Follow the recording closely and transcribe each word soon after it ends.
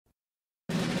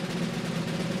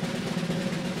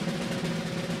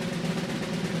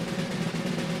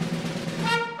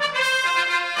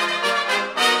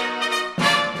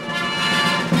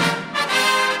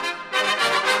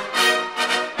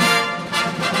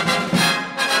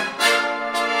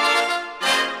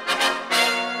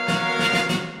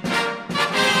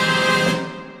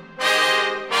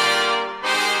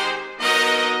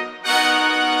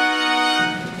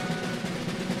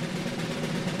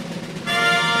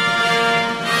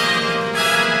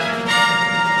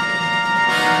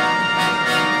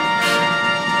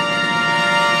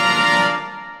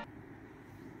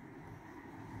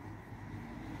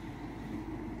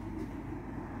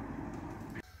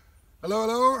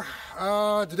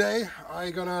So today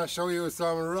I'm gonna show you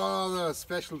some rather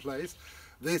special place.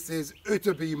 This is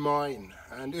Ytterby Mine,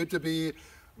 and Ytterby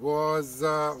was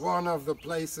one of the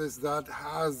places that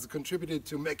has contributed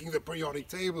to making the periodic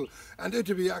table, and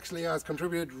Ytterby actually has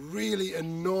contributed really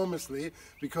enormously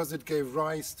because it gave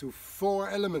rise to four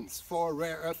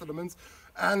rare earth elements,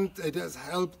 and it has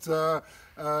helped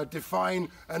define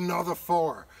another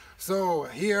four. So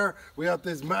here we have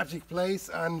this magic place,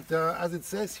 and as it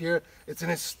says here, it's an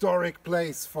historic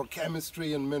place for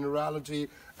chemistry and mineralogy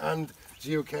and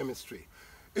geochemistry.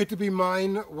 Ytterby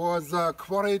Mine was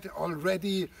quarried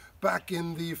already back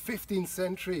in the 15th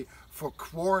century for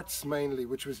quartz mainly,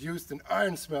 which was used in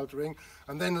iron smelting,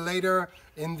 and then later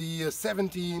in the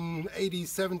 1780s,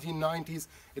 1790s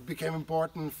it became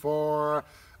important for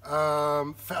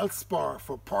feldspar,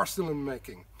 for porcelain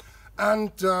making.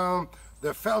 And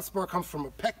the feldspar comes from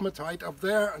a pegmatite up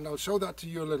there, and I'll show that to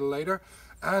you a little later.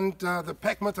 And the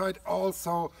pegmatite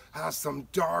also has some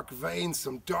dark veins,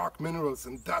 some dark minerals,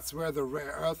 and that's where the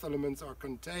rare earth elements are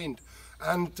contained.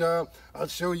 And I'll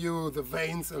show you the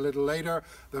veins a little later.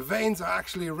 The veins are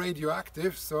actually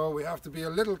radioactive, so we have to be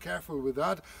a little careful with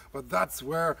that, but that's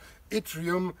where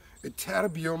yttrium,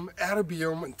 ytterbium,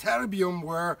 erbium and terbium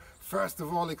were first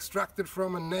of all extracted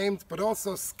from and named, but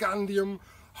also scandium,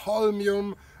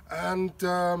 holmium and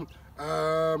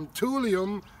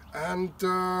thulium and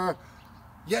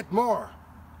yet more.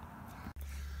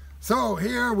 So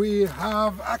here we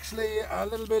have actually a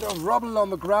little bit of rubble on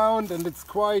the ground, and it's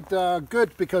quite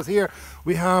good because here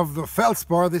we have the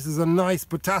feldspar. This is a nice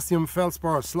potassium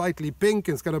feldspar, slightly pink.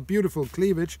 It's got a beautiful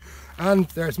cleavage, and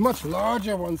there's much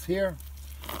larger ones here.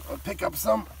 I'll pick up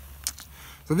some.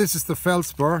 So this is the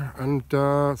feldspar, and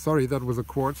sorry, that was a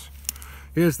quartz.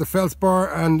 Here's the feldspar,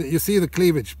 and you see the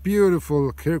cleavage,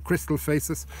 beautiful crystal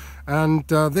faces, and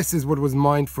this is what was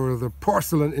mined for the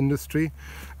porcelain industry,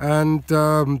 and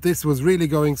this was really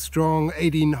going strong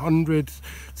 1800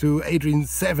 to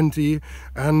 1870,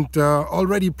 and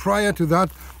already prior to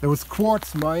that there was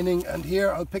quartz mining. And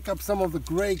here I'll pick up some of the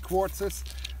grey quartzes,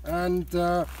 and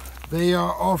they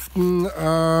are often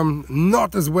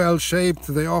not as well shaped.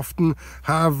 They often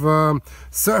have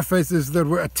surfaces that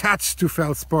were attached to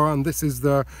feldspar, and this is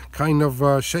the kind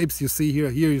of shapes you see here.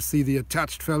 Here you see the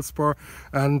attached feldspar,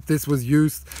 and this was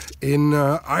used in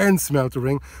iron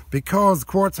smelting because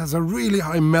quartz has a really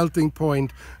high melting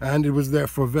point, and it was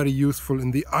therefore very useful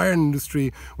in the iron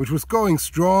industry, which was going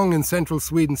strong in central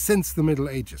Sweden since the Middle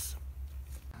Ages.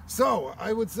 So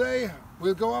I would say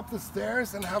we'll go up the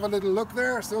stairs and have a little look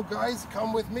there. So guys,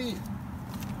 come with me.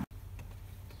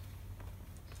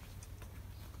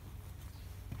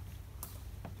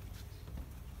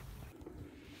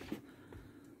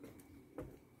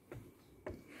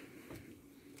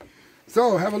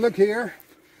 So have a look here.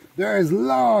 There is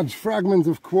large fragments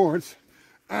of quartz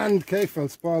and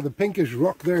K-feldspar. The pinkish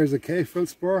rock there is a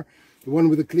K-feldspar. The one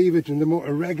with the cleavage, and the more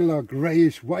irregular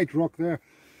greyish white rock there,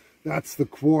 that's the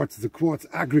quartz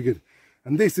aggregate.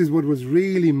 And this is what was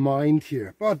really mined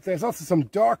here. But there's also some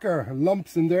darker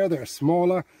lumps in there. They're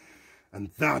smaller, and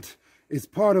that is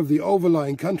part of the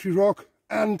overlying country rock.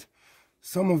 And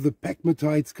some of the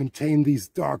pegmatites contain these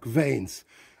dark veins,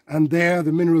 and there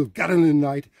the mineral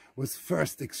gadolinite was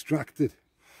first extracted.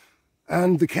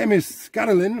 And the chemist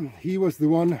Gadolin, he was the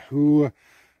one who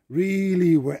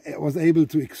really was able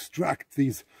to extract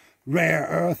these rare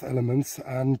earth elements,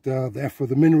 and therefore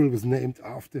the mineral was named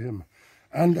after him.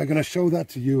 And I'm going to show that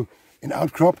to you in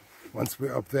outcrop. Once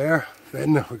we're up there,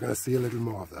 then we're going to see a little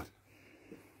more of that.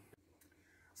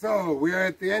 So we are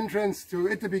at the entrance to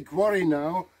Ytterby Quarry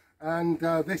now, and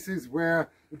this is where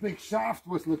the big shaft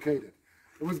was located.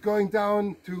 It was going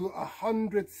down to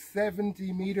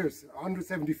 170 meters,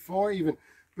 174 even,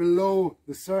 below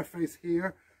the surface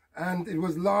here, and it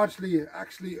was largely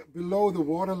actually below the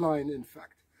waterline, in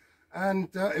fact. And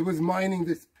it was mining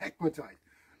this pegmatite.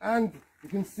 And you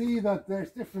can see that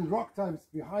there's different rock types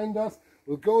behind us.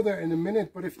 We'll go there in a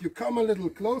minute, but if you come a little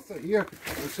closer here,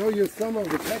 I'll show you some of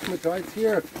the pegmatites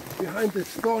here behind this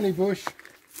thorny bush.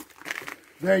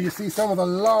 There you see some of the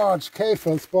large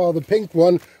K-feldspar, the pink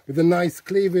one with a nice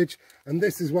cleavage, and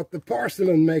this is what the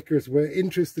porcelain makers were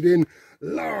interested in,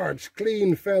 large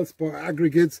clean feldspar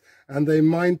aggregates, and they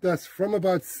mined us from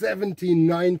about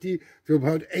 1790 to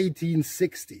about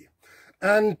 1860.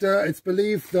 And it's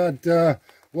believed that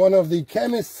one of the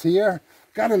chemists here,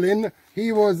 Gadolin,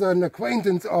 he was an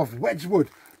acquaintance of Wedgwood,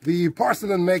 the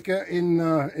porcelain maker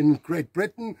in Great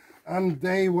Britain, and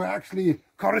they were actually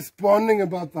corresponding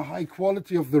about the high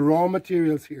quality of the raw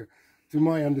materials here, to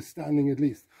my understanding at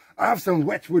least. I have some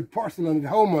Wedgwood porcelain at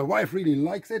home. My wife really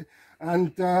likes it,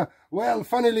 and Well,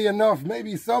 funnily enough,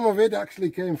 maybe some of it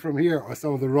actually came from here, or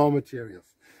some of the raw materials.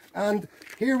 And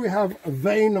here we have a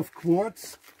vein of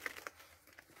quartz.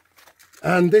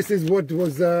 And this is what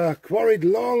was quarried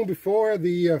long before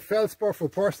the feldspar for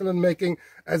porcelain making.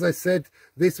 As I said,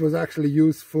 this was actually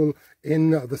useful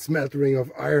in the smelting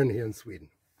of iron here in Sweden.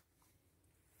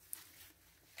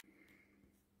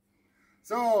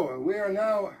 So we are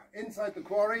now inside the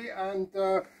quarry, and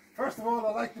first of all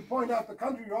I'd like to point out the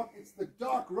country rock. It's the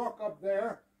dark rock up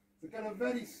there. It's got a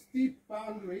very steep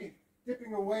boundary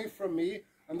dipping away from me,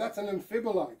 and that's an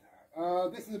amphibolite.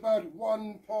 This is about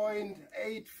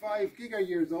 1.85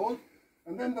 gigayears old.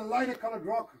 And then the lighter colored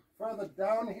rock further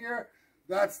down here,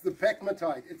 that's the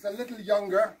pegmatite. It's a little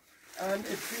younger, and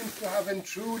it seems to have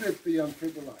intruded the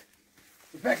amphibolite.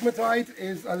 The pegmatite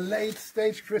is a late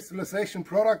stage crystallization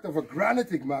product of a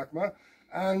granitic magma,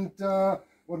 and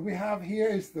what we have here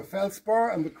is the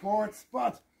feldspar and the quartz,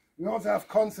 but we also have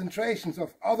concentrations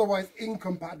of otherwise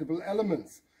incompatible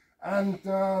elements. And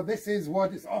this is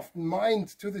what is often mined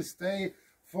to this day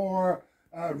for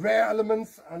rare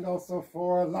elements and also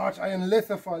for large iron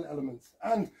lithophile elements.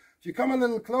 And if you come a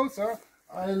little closer,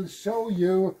 I'll show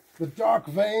you the dark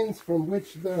veins from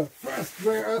which the first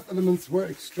rare earth elements were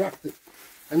extracted.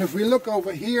 And if we look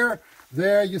over here,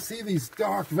 there you see these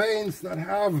dark veins that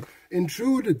have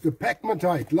intruded the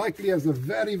pegmatite, likely as a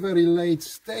very, very late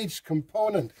stage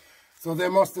component. So there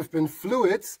must have been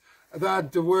fluids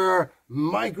that were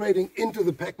migrating into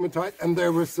the pegmatite, and they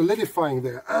were solidifying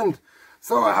there. And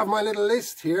so I have my little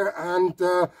list here, and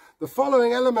the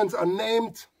following elements are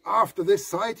named after this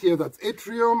site here. That's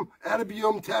yttrium,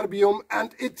 erbium, terbium,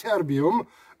 and ytterbium,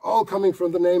 all coming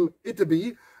from the name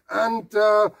Ytterby. And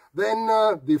then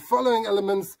the following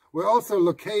elements were also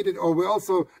located, or were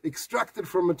also extracted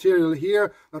from material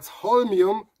here. That's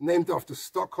holmium, named after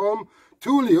Stockholm,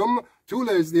 thulium, Thule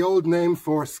is the old name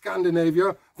for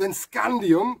Scandinavia, then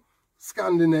scandium,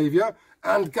 Scandinavia,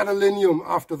 and gadolinium,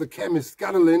 after the chemist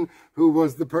Gadolin, who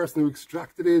was the person who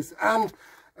extracted it. And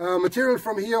material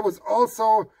from here was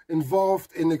also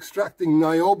involved in extracting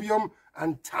niobium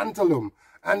and tantalum.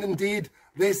 And indeed,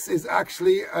 this is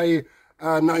actually a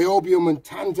niobium and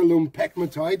tantalum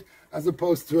pegmatite, as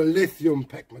opposed to a lithium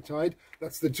pegmatite.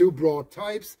 That's the two broad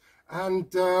types. And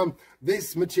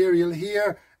this material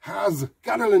here has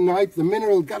gadolinite, the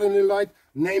mineral gadolinite,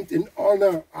 named in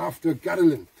honor after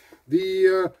Gadolin.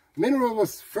 The mineral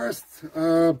was first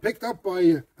picked up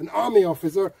by an army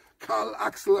officer, Carl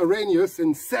Axel Arrhenius,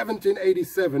 in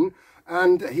 1787,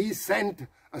 and he sent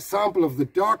a sample of the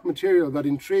dark material that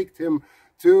intrigued him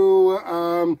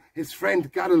to his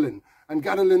friend Gadolin. And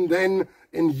Gadolin then,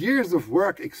 in years of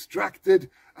work, extracted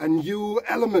a new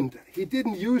element. He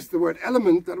didn't use the word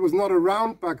element, that was not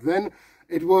around back then.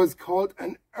 It was called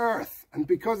an earth. And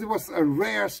because it was a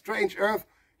rare, strange earth,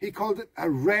 he called it a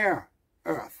rare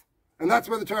earth. And that's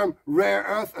where the term rare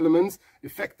earth elements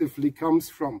effectively comes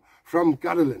from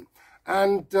Gadolin.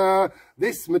 And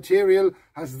this material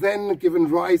has then given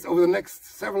rise, over the next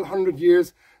several hundred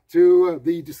years, to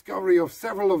the discovery of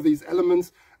several of these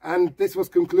elements. And this was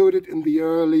concluded in the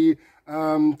early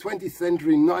 20th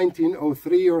century,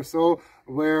 1903 or so,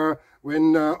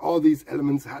 when all these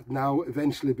elements had now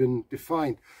eventually been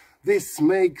defined. This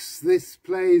makes this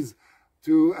place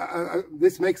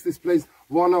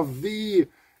one of the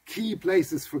key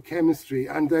places for chemistry,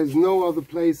 and there's no other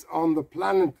place on the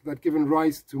planet that given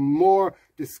rise to more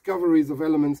discoveries of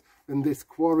elements than this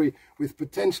quarry, with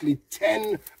potentially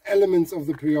 10 elements of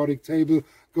the periodic table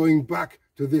going back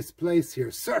to this place here.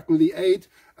 Certainly 8,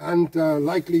 and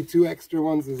likely 2 extra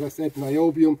ones, as I said,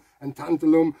 niobium and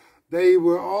tantalum. They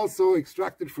were also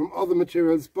extracted from other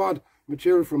materials, but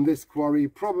material from this quarry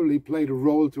probably played a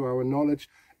role to our knowledge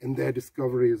in their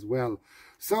discovery as well.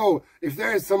 So if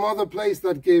there is some other place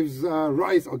that gives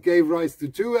rise or gave rise to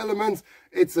 2 elements,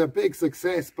 it's a big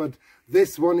success, but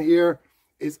this one here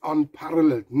is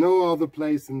unparalleled. No other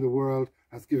place in the world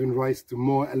has given rise to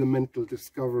more elemental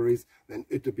discoveries than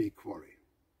Ytterby quarry.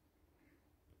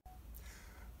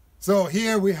 So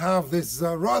here we have this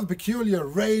rather peculiar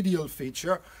radial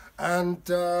feature, and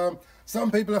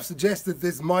some people have suggested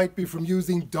this might be from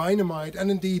using dynamite, and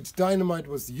indeed dynamite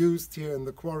was used here in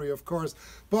the quarry, of course,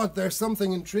 but there's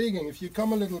something intriguing. If you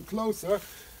come a little closer,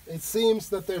 it seems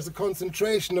that there's a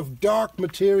concentration of dark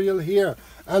material here,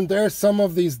 and there's some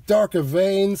of these darker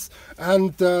veins,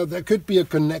 and there could be a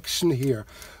connection here.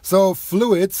 So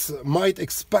fluids might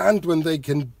expand when they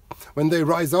can when they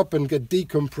rise up and get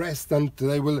decompressed, and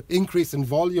they will increase in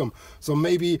volume. So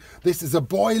maybe this is a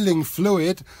boiling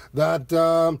fluid that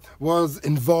was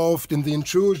involved in the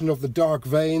intrusion of the dark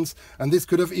veins, and this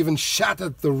could have even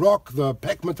shattered the rock, the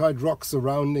pegmatite rock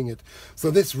surrounding it.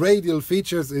 So this radial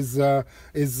features is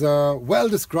well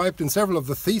described in several of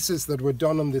the theses that were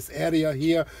done on this area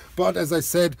here, but as I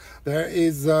said, there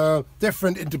is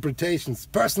different interpretations.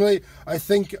 Personally, I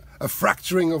think a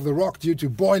fracturing of the rock due to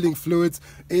boiling fluids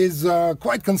is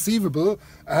quite conceivable,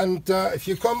 and if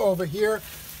you come over here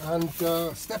and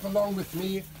step along with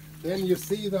me, then you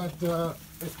see that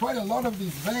there's quite a lot of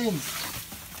these veins.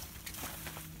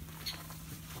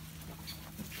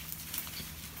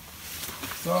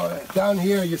 So down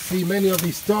here you see many of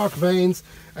these dark veins,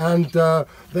 and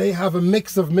they have a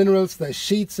mix of minerals. There's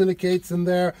sheet silicates in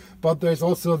there, but there's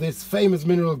also this famous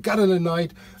mineral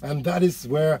gadolinite, and that is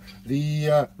where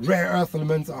the rare earth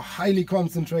elements are highly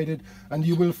concentrated. And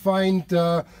you will find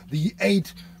the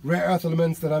 8 rare earth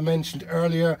elements that I mentioned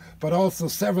earlier, but also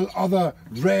several other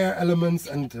rare elements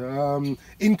and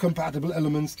incompatible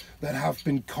elements that have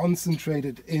been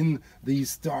concentrated in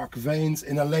these dark veins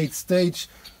in a late stage,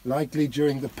 likely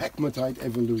during the pegmatite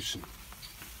evolution.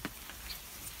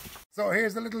 So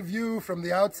here's a little view from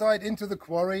the outside into the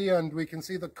quarry, and we can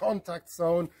see the contact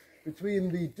zone between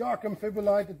the dark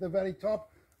amphibolite at the very top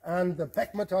and the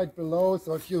pegmatite below.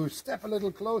 So if you step a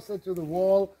little closer to the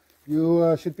wall,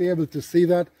 you should be able to see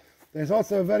that. There's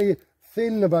also a very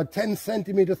thin, about 10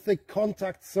 centimeter thick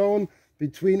contact zone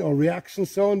between, or reaction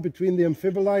zone between the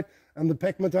amphibolite and the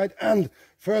pegmatite. And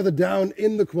further down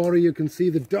in the quarry you can see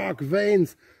the dark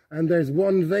veins, and there's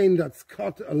one vein that's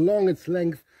cut along its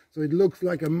length. So it looks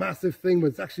like a massive thing, but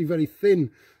it's actually very thin.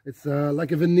 It's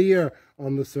like a veneer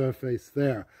on the surface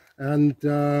there. And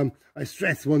I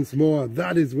stress once more,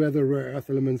 that is where the rare earth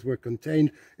elements were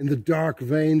contained, in the dark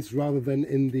veins rather than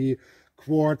in the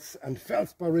quartz and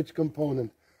feldspar-rich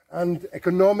component. And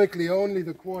economically, only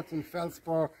the quartz and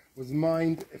feldspar was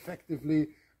mined effectively.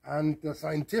 And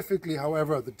scientifically,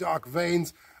 however, the dark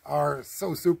veins are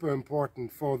so super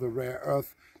important for the rare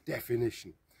earth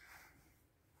definition.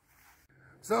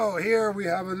 So here we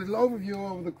have a little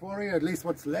overview of the quarry, at least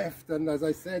what's left. And as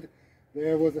I said,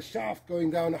 there was a shaft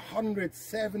going down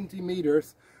 170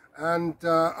 meters, and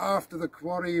after the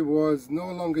quarry was no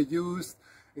longer used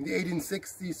in the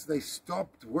 1860s, they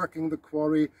stopped working the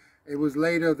quarry. It was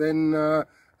later then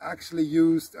actually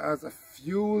used as a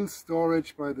fuel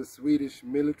storage by the Swedish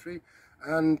military,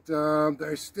 and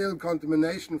there's still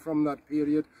contamination from that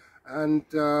period. And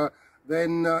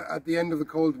then at the end of the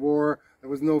Cold War, there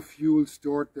was no fuel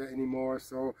stored there anymore,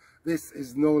 so this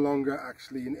is no longer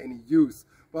actually in any use.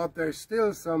 But there's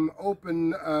still some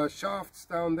open shafts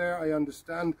down there, I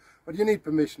understand, but you need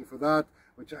permission for that,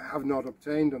 which I have not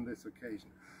obtained on this occasion.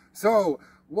 So,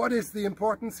 what is the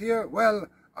importance here? Well,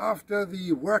 after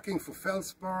the working for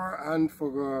feldspar and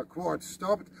for quartz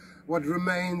stopped, what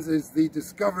remains is the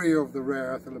discovery of the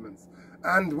rare earth elements.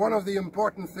 And one of the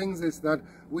important things is that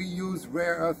we use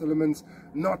rare earth elements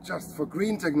not just for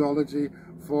green technology,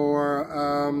 for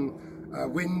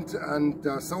wind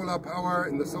and solar power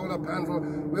in the solar panel.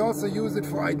 We also use it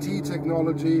for IT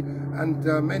technology and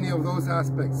many of those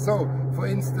aspects. So, for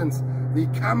instance, the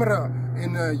camera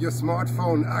in your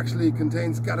smartphone actually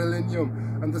contains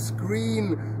gadolinium, and the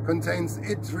screen contains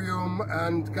yttrium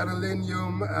and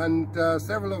gadolinium and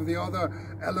several of the other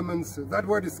elements that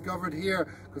were discovered here,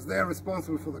 because they're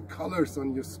responsible for the colors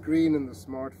on your screen in the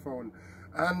smartphone.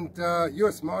 And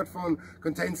your smartphone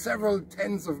contains several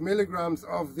tens of milligrams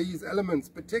of these elements,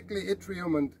 particularly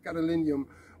yttrium and gadolinium,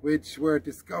 which were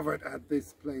discovered at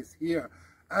this place here.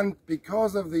 And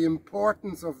because of the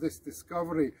importance of this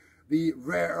discovery, the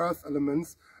rare earth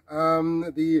elements,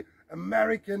 the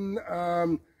American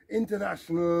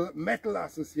International Metal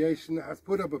Association has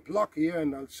put up a plaque here,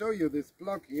 and I'll show you this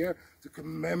plaque here to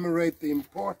commemorate the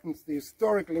importance, the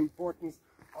historical importance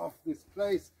of this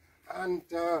place. And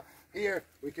here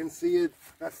we can see it,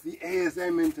 that's the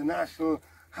ASM International,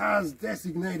 has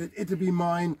designated Ytterby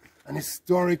Mine an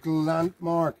historical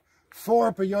landmark.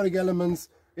 4 periodic elements,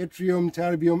 yttrium,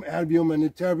 terbium, erbium and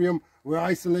ytterbium, were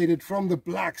isolated from the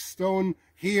black stone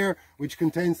here, which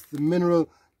contains the mineral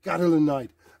gadolinite.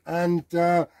 And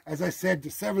as I said,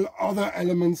 several other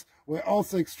elements were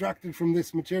also extracted from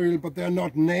this material, but they're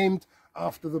not named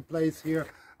after the place here.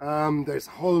 There's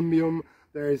holmium,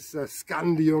 there's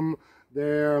scandium,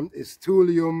 there is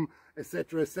thulium,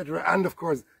 etc., etc., and of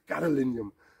course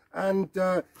gadolinium. And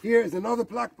here is another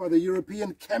plaque by the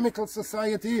European Chemical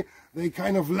Society. They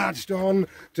kind of latched on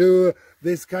to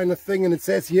this kind of thing, and it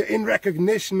says here, in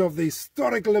recognition of the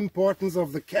historical importance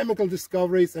of the chemical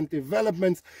discoveries and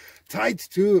developments tied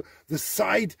to the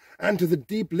site and to the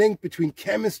deep link between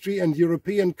chemistry and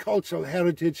European cultural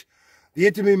heritage, the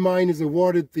Ytterby Mine is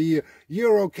awarded the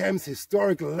Eurochem's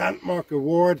Historical Landmark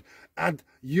Award at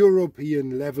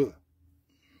European level.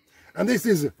 And this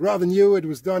is rather new. It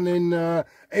was done in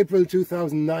April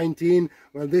 2019.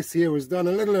 Well, this here was done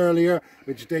a little earlier,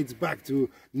 which dates back to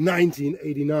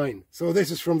 1989. So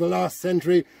this is from the last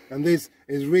century, and this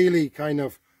is really kind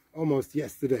of almost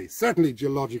yesterday, certainly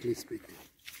geologically speaking.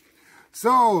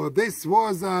 So this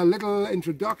was a little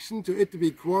introduction to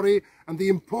Ytterby Quarry and the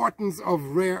importance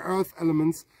of rare earth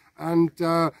elements. And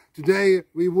today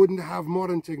we wouldn't have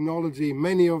modern technology.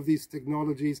 Many of these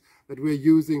technologies that we're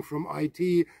using, from IT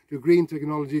to green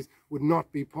technologies, would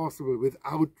not be possible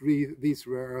without these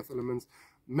rare earth elements,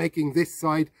 making this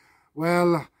site,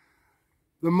 well,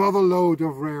 the mother lode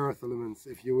of rare earth elements,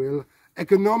 if you will.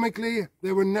 Economically,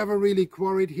 they were never really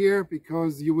quarried here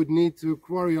because you would need to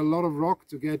quarry a lot of rock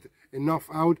to get enough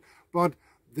out, but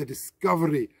the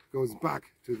discovery goes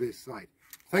back to this site.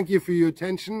 Thank you for your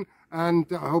attention, and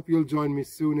I hope you'll join me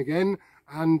soon again.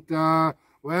 And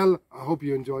well, I hope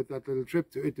you enjoyed that little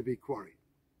trip to Ytterby Quarry.